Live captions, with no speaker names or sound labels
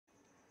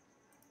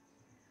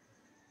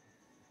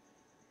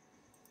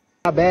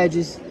our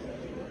badges.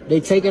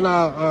 They taking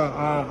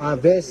our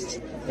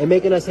vests and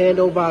making us hand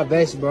over our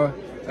vests, bro.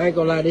 I ain't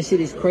gonna lie, this shit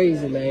is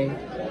crazy, man.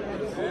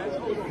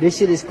 This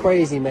shit is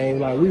crazy, man.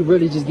 Like, we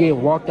really just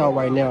getting walked out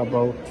right now,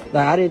 bro.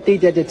 Like, I didn't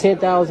think that the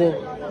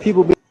 10,000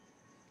 people be.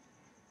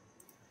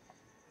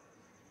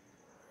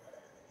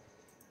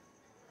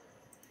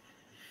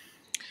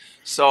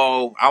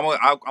 So I'm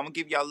gonna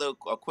give y'all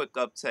a quick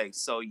update.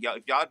 So y'all,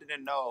 if y'all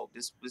didn't know,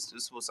 this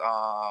was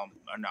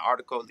an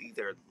article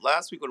either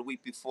last week or the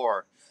week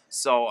before.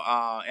 So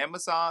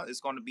Amazon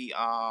is going to be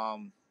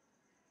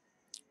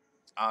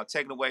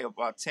taking away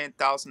about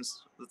 10,000.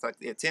 Looks like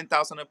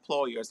 10,000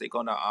 employers. They're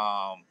gonna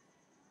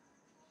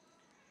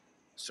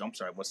So I'm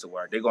sorry, what's the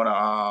word? They're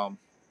gonna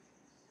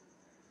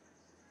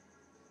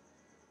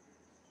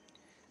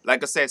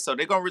like I said, so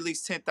they're gonna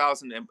release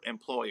 10,000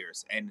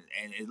 employers, and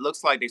it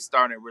looks like they're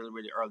starting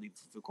really early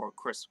for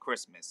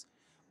Christmas.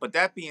 But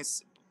that being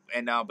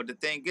and but the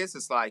thing is,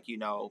 it's like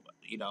we're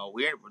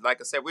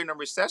like I said, we're in a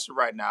recession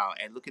right now,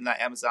 and looking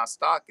at Amazon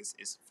stock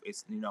is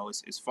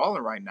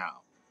falling right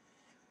now.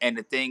 And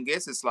the thing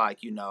is, it's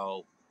like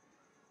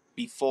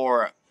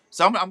before.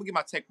 So I'm gonna give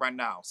my take right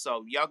now.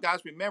 So y'all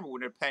guys remember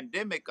when the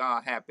pandemic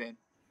happened,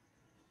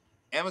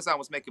 Amazon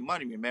was making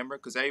money, remember?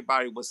 Because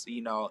everybody was,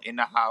 in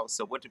the house.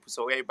 So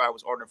everybody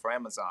was ordering for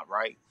Amazon,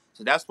 right?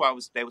 So that's why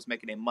they was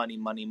making their money.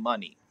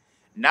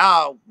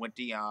 Now with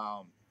you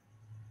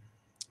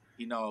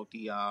know,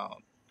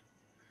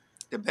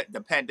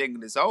 the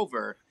pandemic is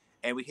over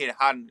and we hit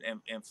high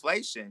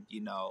inflation,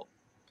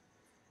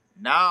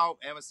 now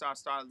Amazon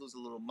starting to lose a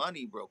little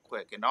money real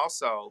quick. And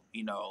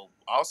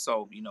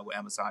with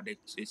Amazon,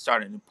 they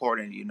started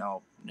importing,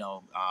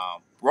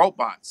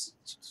 robots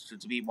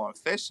to be more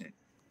efficient.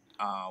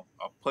 Of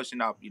pushing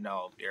up,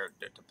 their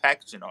the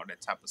packaging, all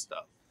that type of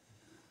stuff.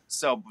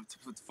 So,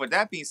 for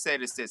that being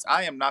said, is this: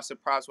 I am not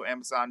surprised what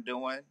Amazon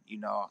doing.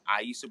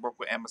 I used to work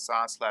with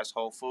Amazon slash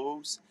Whole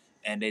Foods,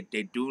 and they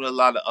doing a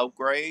lot of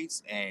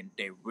upgrades, and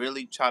they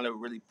really trying to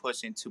really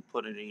push into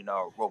putting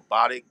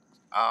robotic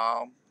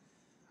um,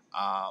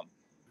 um,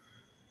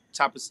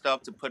 type of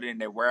stuff to put it in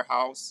their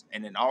warehouse,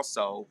 and then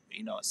also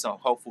some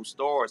Whole Food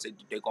stores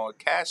they're going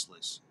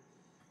cashless.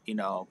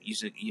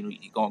 Using you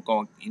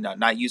going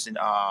not using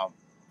um,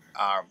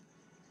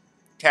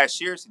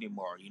 cashiers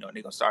anymore.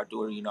 They're gonna start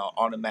doing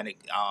automatic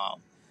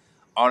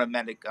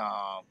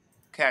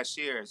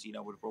cashiers.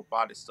 With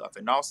robotic stuff,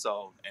 and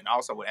also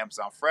with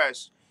Amazon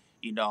Fresh.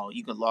 You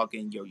can log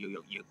in your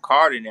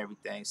card and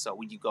everything. So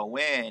when you go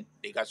in,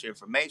 they got your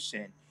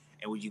information,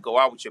 and when you go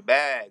out with your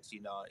bags,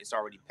 it's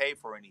already paid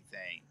for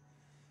anything.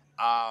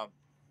 Um,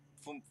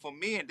 for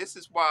me, and this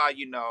is why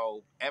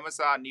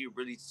Amazon need to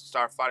really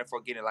start fighting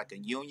for getting like a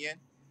union.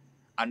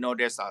 I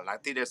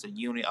think there's a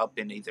union up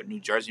in either New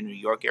Jersey, New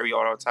York area,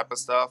 all that type of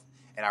stuff.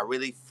 And I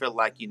really feel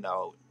like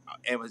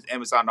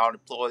Amazon all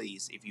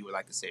employees, if you would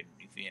like to say,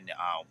 if you're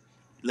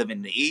live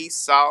in the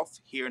East, South,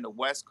 here in the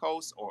West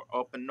Coast, or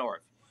up in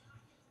North,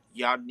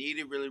 y'all need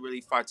to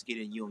really fight to get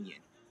a union,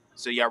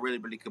 so y'all really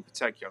can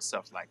protect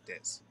yourself like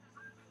this,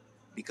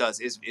 because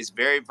it's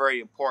very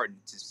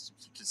important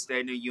to stay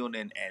in the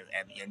union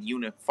and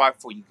union fight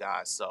for you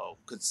guys. So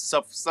because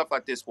stuff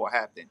like this will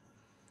happen,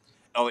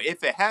 or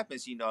if it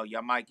happens,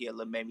 y'all might get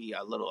maybe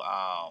a little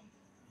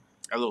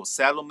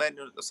settlement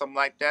or something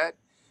like that,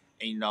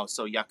 and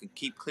so y'all can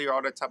keep clear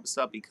all that type of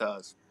stuff,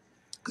 because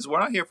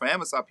when I hear from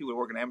Amazon, people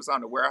working at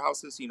Amazon, the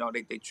warehouses,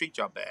 they treat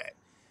y'all bad,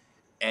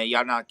 and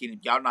y'all not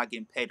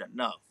getting paid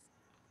enough.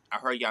 I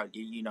heard y'all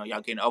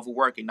getting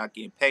overworked and not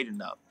getting paid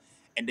enough,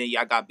 and then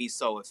y'all got to be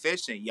so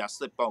efficient. Y'all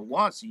slip on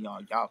once,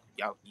 y'all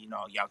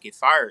get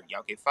fired.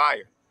 Y'all get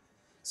fired.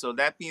 So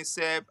that being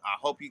said, I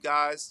hope you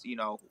guys,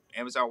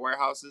 Amazon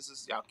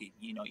warehouses, y'all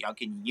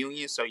getting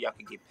unions so y'all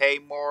can get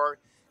paid more,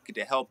 get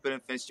the health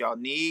benefits y'all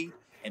need,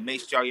 and make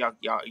sure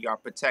y'all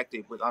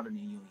protected with under the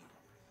union.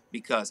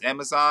 Because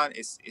Amazon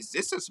is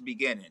this just the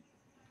beginning.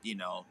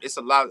 There's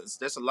a lot of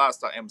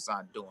stuff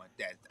Amazon doing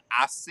that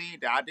I seen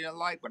that I didn't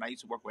like when I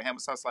used to work with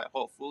Amazon, like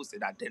Whole Foods,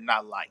 that I did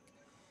not like.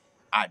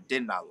 I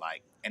did not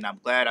like, and I'm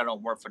glad I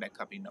don't work for that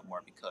company no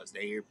more, because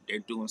they're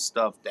doing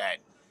stuff that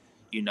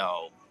you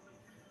know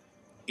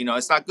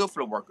it's not good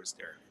for the workers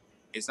there.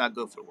 It's not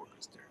good for the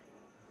workers there.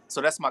 So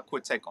that's my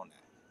quick take on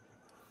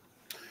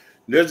that.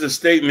 There's a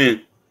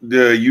statement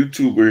the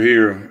YouTuber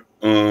here,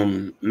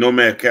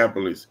 Nomad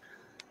Capitalist,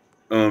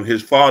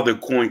 his father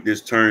coined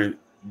this term: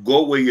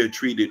 "Go where you're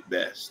treated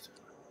best."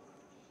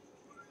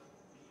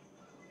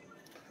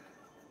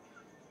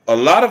 A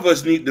lot of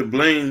us need to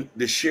blame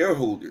the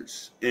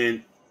shareholders,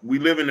 and we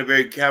live in a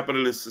very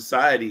capitalist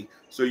society.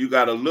 So you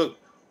got to look.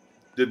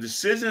 The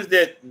decisions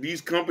that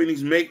these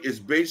companies make is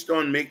based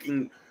on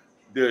making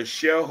the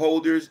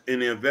shareholders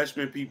and the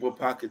investment people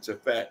pockets are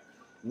fat.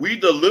 We,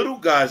 the little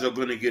guys, are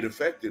going to get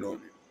affected on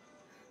it.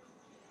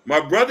 My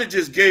brother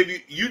just gave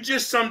you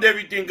just summed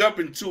everything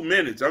up in 2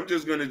 minutes. I'm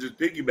just going to just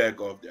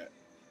piggyback off that.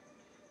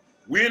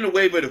 We're in the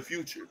wave of the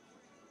future.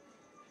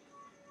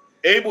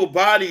 Able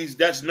bodies,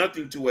 that's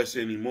nothing to us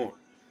anymore.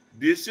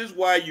 This is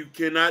why you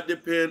cannot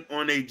depend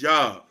on a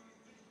job.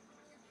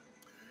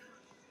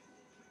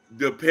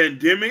 The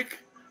pandemic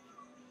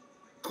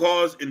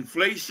caused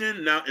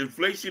inflation. Now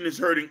inflation is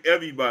hurting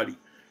everybody.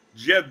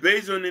 Jeff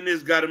Bezos in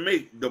this got to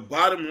make the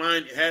bottom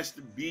line has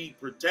to be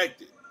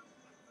protected.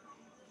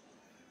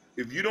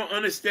 If you don't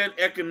understand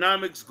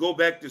economics, go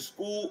back to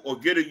school or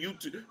get a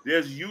YouTube.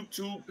 There's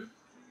YouTube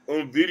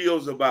on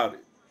videos about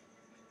it.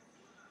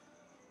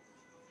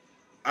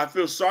 I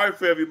feel sorry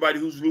for everybody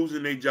who's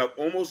losing their job.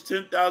 Almost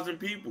 10,000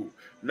 people.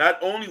 Not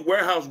only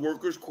warehouse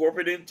workers,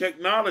 corporate and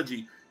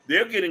technology,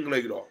 they're getting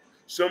laid off.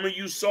 Some of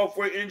you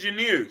software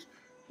engineers.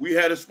 We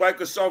had a spike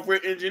of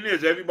software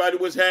engineers. Everybody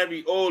was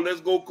happy. Oh,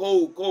 let's go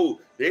cold.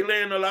 They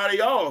laying a lot of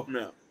y'all off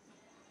now.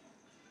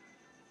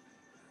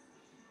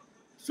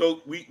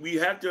 So we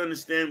have to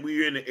understand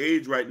we're in an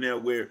age right now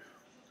where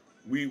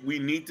we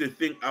need to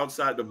think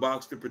outside the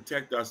box to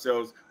protect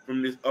ourselves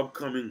from this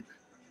upcoming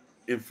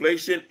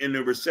inflation and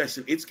the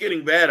recession. It's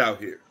getting bad out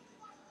here.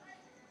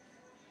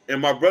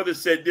 And my brother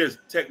said this,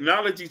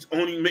 technology's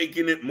only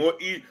making it more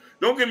easy.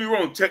 Don't get me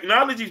wrong,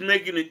 technology's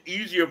making it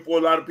easier for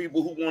a lot of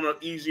people who want an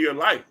easier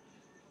life.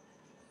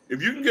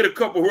 If you can get a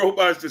couple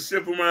robots to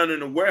sit around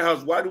in a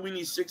warehouse, why do we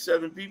need 6,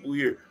 7 people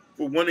here?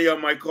 For one of y'all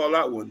might call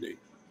out one day.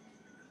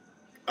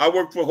 I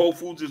work for Whole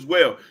Foods as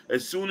well.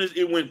 As soon as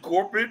it went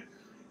corporate,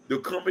 the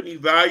company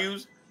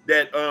values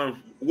that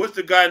what's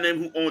the guy name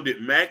who owned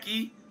it?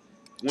 Mackey?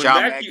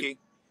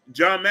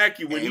 John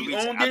Mackey, when he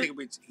owned it, I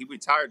think he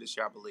retired this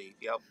year, I believe.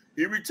 Yep.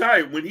 He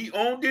retired. When he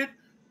owned it,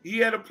 he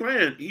had a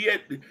plan.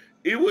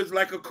 It was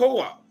like a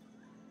co-op.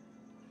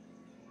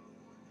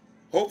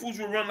 Whole Foods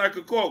would run like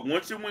a co-op.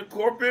 Once it went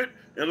corporate,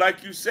 and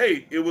like you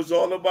say, it was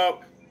all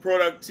about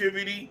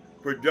productivity,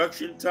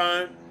 production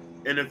time,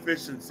 and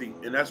efficiency.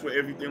 And that's where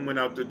everything went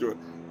out the door.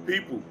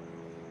 People,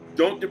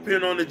 don't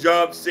depend on the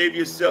job. Save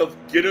yourself.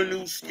 Get a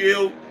new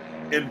skill.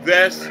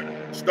 Invest.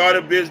 Start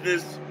a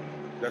business.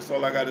 That's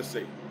all I got to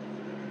say.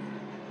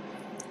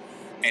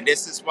 And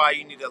this is why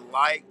you need to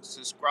like,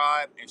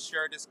 subscribe, and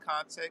share this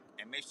content.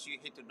 And make sure you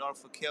hit the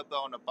notification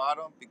bell on the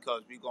bottom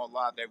because we're going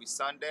live every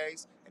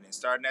Sundays. And then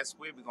starting next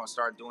week, we're going to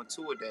start doing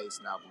 2 a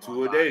days now.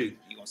 2 a day.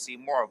 You're going to see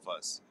more of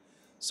us.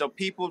 So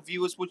people,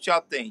 viewers, what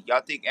y'all think?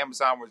 Y'all think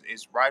Amazon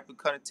is right for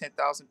cutting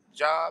 10,000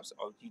 jobs?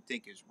 Or do you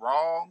think it's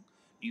wrong?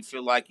 Do you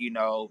feel like,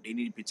 they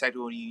need to protect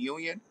the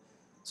union?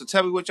 So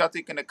tell me what y'all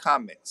think in the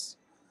comments.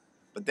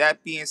 But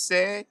that being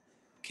said,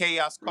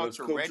 Chaos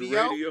Culture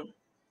Radio.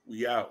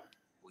 We out.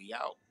 We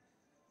out.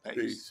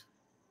 Peace.